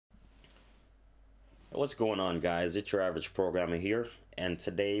What's going on, guys? It's your average programmer here, and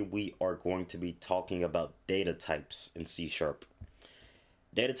today we are going to be talking about data types in C Sharp.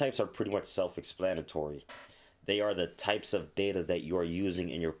 Data types are pretty much self-explanatory. They are the types of data that you are using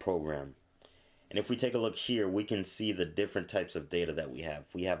in your program. And if we take a look here, we can see the different types of data that we have.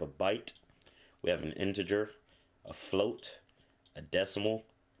 We have a byte, we have an integer, a float, a decimal,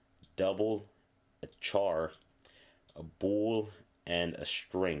 double, a char, a bool, and a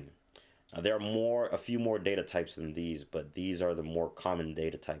string. Now, there are a few more data types than these, but these are the more common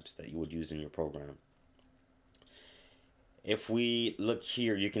data types that you would use in your program. If we look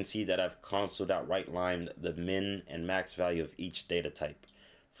here, you can see that I've console.writelined the min and max value of each data type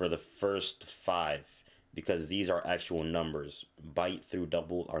for the first 5, because these are actual numbers. Byte through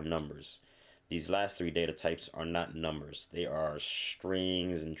double are numbers. These last 3 data types are not numbers. They are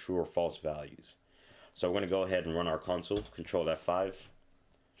strings and true or false values. So we're going to go ahead and run our console, Control F5.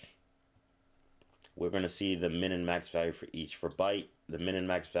 We're going to see the min and max value for each. For byte, the min and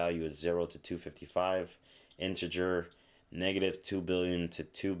max value is 0 to 255. Integer, negative 2 billion to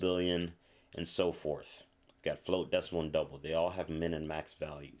 2 billion, and so forth. We've got float, decimal, and double. They all have min and max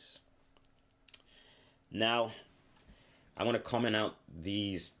values. Now, I'm going to comment out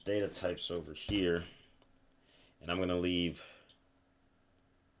these data types over here, and I'm going to leave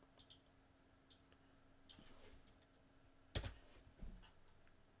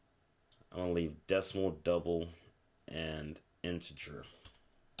decimal, double, and integer.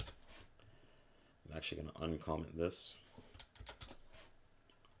 I'm actually going to uncomment this.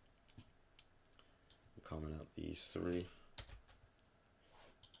 Comment out these 3.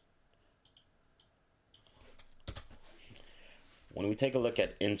 When we take a look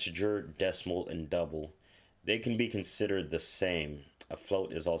at integer, decimal, and double, they can be considered the same. A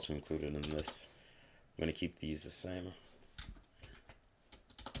float is also included in this. I'm going to keep these the same.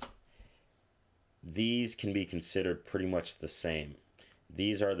 These can be considered pretty much the same.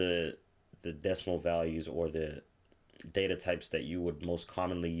 These are the decimal values, or the data types that you would most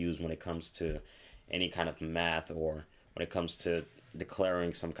commonly use when it comes to any kind of math, or when it comes to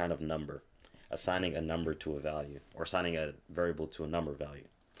declaring some kind of number, assigning a number to a value, or assigning a variable to a number value.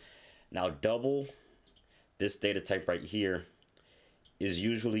 Now, double, this data type right here, is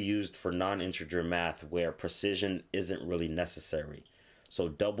usually used for non-integer math where precision isn't really necessary. So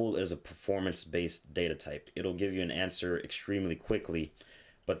double is a performance-based data type. It'll give you an answer extremely quickly,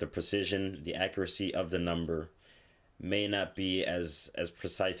 but the precision, the accuracy of the number may not be as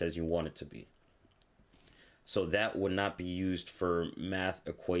precise as you want it to be. So that would not be used for math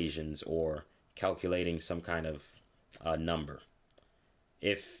equations or calculating some kind of number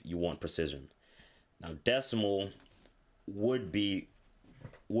if you want precision. Now, decimal would be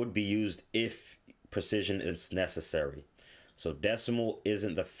used if precision is necessary. So decimal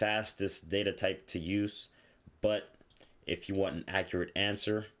isn't the fastest data type to use, but if you want an accurate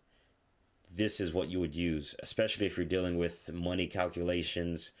answer, this is what you would use, especially if you're dealing with money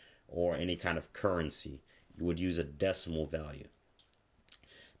calculations or any kind of currency. You would use a decimal value.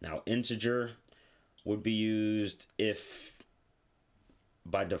 Now, integer would be used if,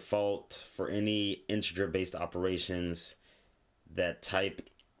 by default, for any integer-based operations, that type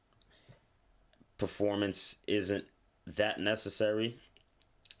performance isn't that necessary,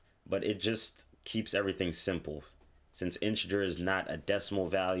 but it just keeps everything simple. Since integer is not a decimal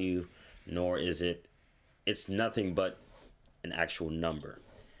value, nor is it's nothing but an actual number.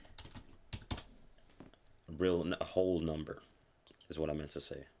 A whole number is what I meant to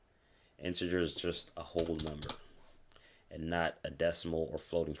say. Integer is just a whole number and not a decimal or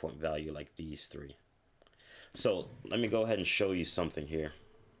floating point value like these 3. So let me go ahead and show you something here.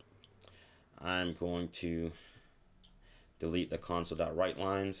 I'm going to delete the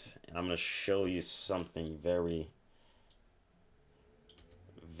console.writelines, and I'm going to show you something very,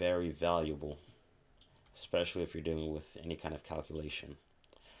 very valuable, especially if you're dealing with any kind of calculation.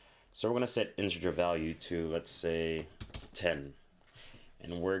 So we're going to set integer value to, let's say, 10.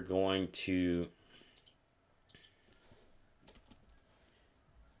 And we're going to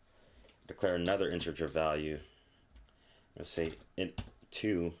declare another integer value. Let's say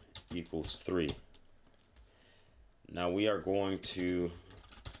int2 equals 3. Now we are going to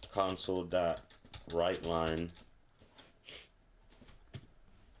console.writeline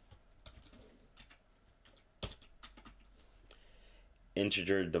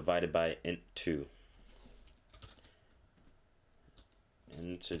integer divided by int2.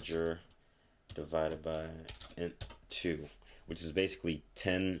 Integer divided by int2, which is basically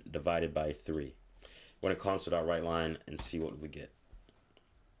 10 divided by 3. We're going to console.writeline and see what we get.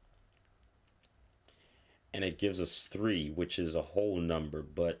 And it gives us 3, which is a whole number,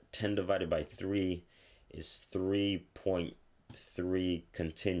 but 10 divided by 3 is 3.3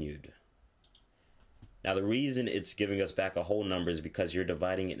 continued. Now the reason it's giving us back a whole number is because you're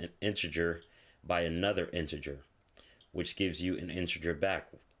dividing an integer by another integer, which gives you an integer back,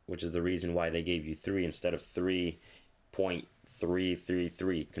 which is the reason why they gave you 3 instead of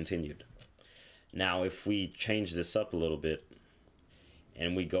 3.333 continued. Now if we change this up a little bit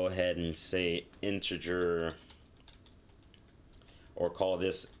and we go ahead and say integer, or call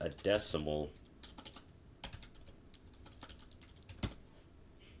this a decimal,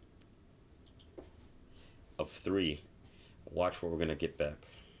 of 3, watch what we're going to get back.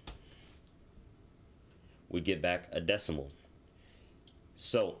 We get back a decimal.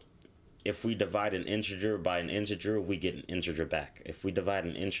 So if we divide an integer by an integer, we get an integer back. If we divide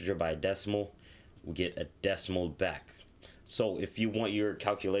an integer by a decimal, we get a decimal back. So if you want your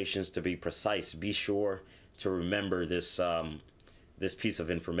calculations to be precise, be sure to remember this this piece of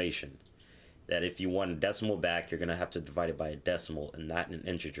information, that if you want a decimal back, you're going to have to divide it by a decimal and not an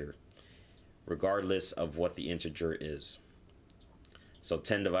integer, regardless of what the integer is. So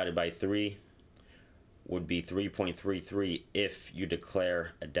 10 divided by 3 would be 3.33 if you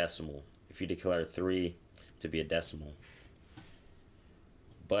declare a decimal, if you declare 3 to be a decimal.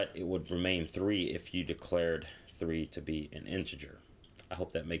 But it would remain 3 if you declared 3 to be an integer. I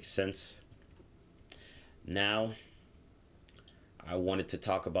hope that makes sense. Now, I wanted to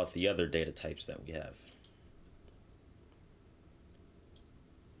talk about the other data types that we have.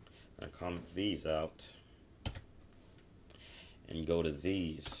 I comment these out and go to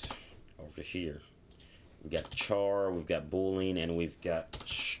these over here. We've got char, we've got boolean, and we've got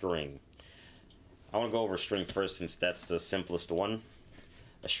string. I want to go over string first since that's the simplest one.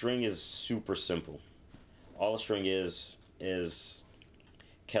 A string is super simple. All a string is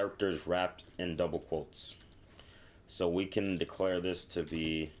characters wrapped in double quotes. So we can declare this to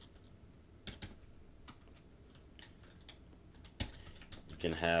be, you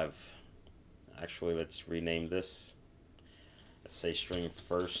can have, actually let's rename this. Let's say string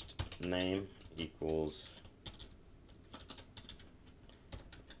first name equals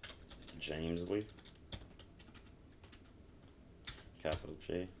Jamesley, capital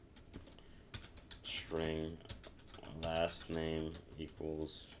J. String last name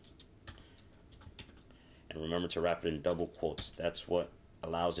equals, and remember to wrap it in double quotes. That's what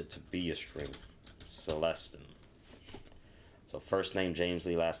allows it to be a string. Celestin. So first name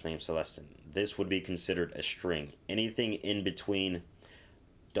Jamesley, last name Celestin. This would be considered a string. Anything in between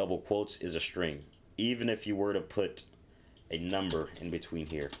double quotes is a string. Even if you were to put a number in between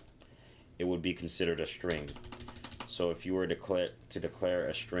here, it would be considered a string. So if you were to declare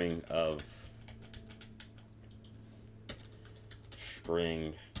a string of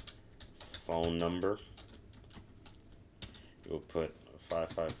string phone number, you'll put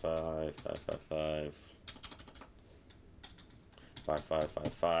 555 555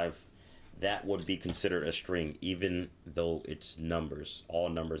 5555. That would be considered a string, even though it's numbers, all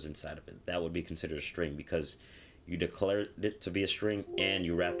numbers inside of it. That would be considered a string because you declared it to be a string and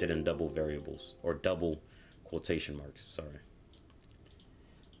you wrapped it in double variables, or double quotation marks, sorry.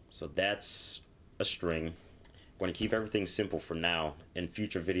 So that's a string. We're going to keep everything simple for now. In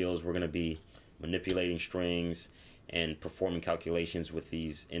future videos, we're going to be manipulating strings and performing calculations with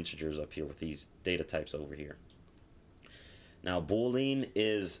these integers up here, with these data types over here. Now, Boolean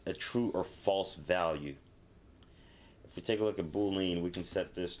is a true or false value. If we take a look at Boolean, we can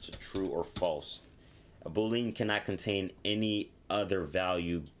set this to true or false. A Boolean cannot contain any other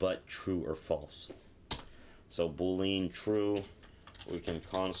value but true or false. So Boolean true, we can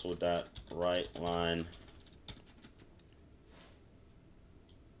console.writeLine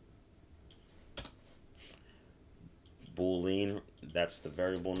Boolean, that's the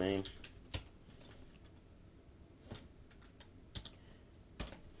variable name.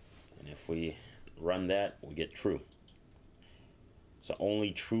 And if we run that, we get true. So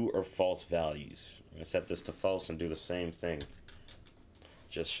only true or false values. I'm going to set this to false and do the same thing,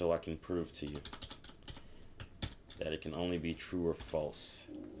 just so I can prove to you that it can only be true or false.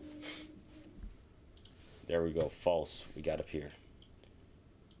 There we go, false, we got up here.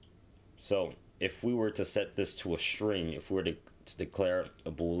 So if we were to set this to a string, if we were to declare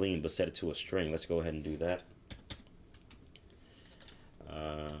a Boolean but set it to a string, let's go ahead and do that.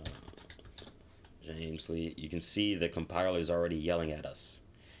 Jamesley, you can see the compiler is already yelling at us.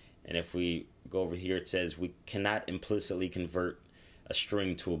 And if we go over here, it says we cannot implicitly convert a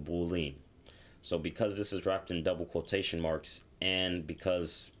string to a Boolean. So because this is wrapped in double quotation marks and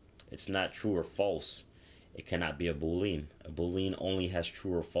because it's not true or false, it cannot be a Boolean. A Boolean only has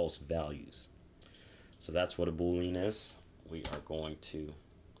true or false values. So that's what a Boolean is. We are going to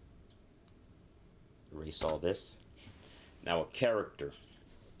Erase all this. Now a character.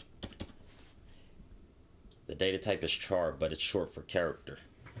 The data type is char, but it's short for character.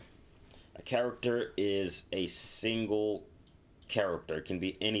 A character is a single character. It can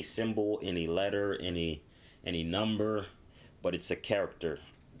be any symbol, any letter, any number, but it's a character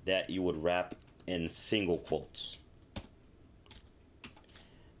that you would wrap in single quotes.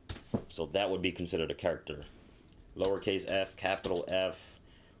 So that would be considered a character. Lowercase f,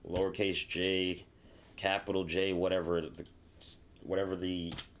 lowercase j, capital J, whatever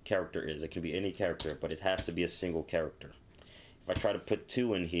the character is. It can be any character, but it has to be a single character. If I try to put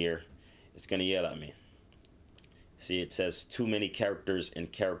 2 in here, it's going to yell at me. See, it says too many characters in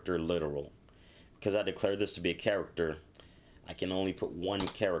character literal. Because I declare this to be a character, I can only put 1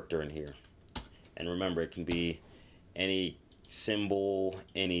 character in here. And remember, it can be any symbol,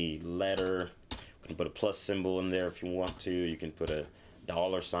 any letter. You can put a plus symbol in there if you want to. You can put a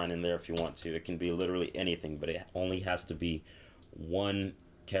 $sign in there if you want to. It can be literally anything, but it only has to be 1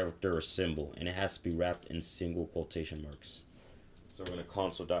 character or symbol, and it has to be wrapped in single quotation marks. So we're going to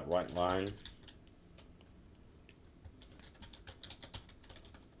console.writeLine.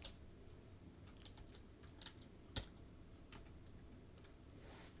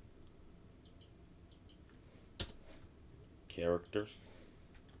 Character.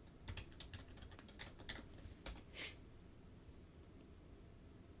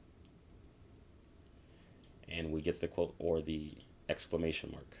 And we get the quote or the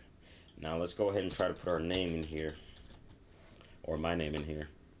exclamation mark. Now let's go ahead and try to put our name in here, or my name in here.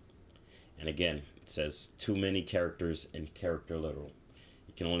 And again, it says too many characters in character literal.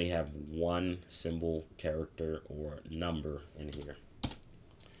 You can only have 1 symbol, character, or number in here.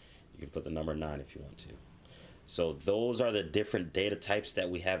 You can put the number 9 if you want to. So those are the different data types that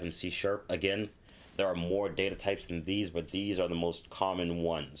we have in C#. Again, there are more data types than these, but these are the most common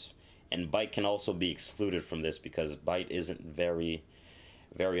ones. And byte can also be excluded from this because byte isn't very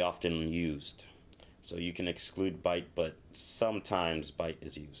often used. So you can exclude byte, but sometimes byte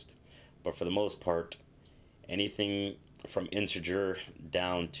is used. But for the most part, anything from integer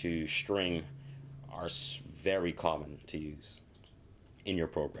down to string are very common to use in your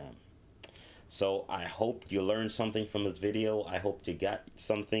program. So I hope you learned something from this video. I hope you got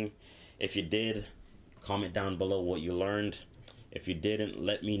something. If you did, comment down below what you learned. If you didn't,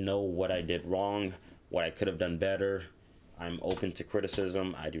 let me know what I did wrong, what I could have done better. I'm open to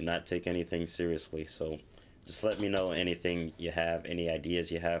criticism. I do not take anything seriously. So just let me know anything you have, any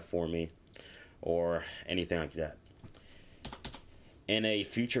ideas you have for me, or anything like that. In a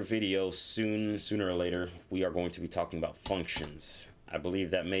future video, sooner or later, we are going to be talking about functions. I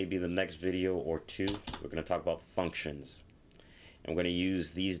believe that may be the next video or 2. We're going to talk about functions. And we're going to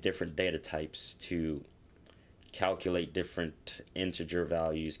use these different data types to calculate different integer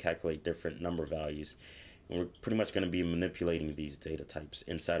values, calculate different number values. And we're pretty much going to be manipulating these data types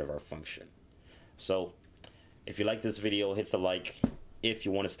inside of our function. So if you like this video, hit the like. If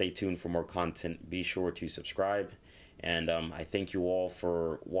you want to stay tuned for more content, be sure to subscribe. And I thank you all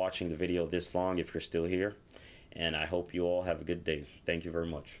for watching the video this long if you're still here. And I hope you all have a good day. Thank you very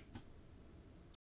much.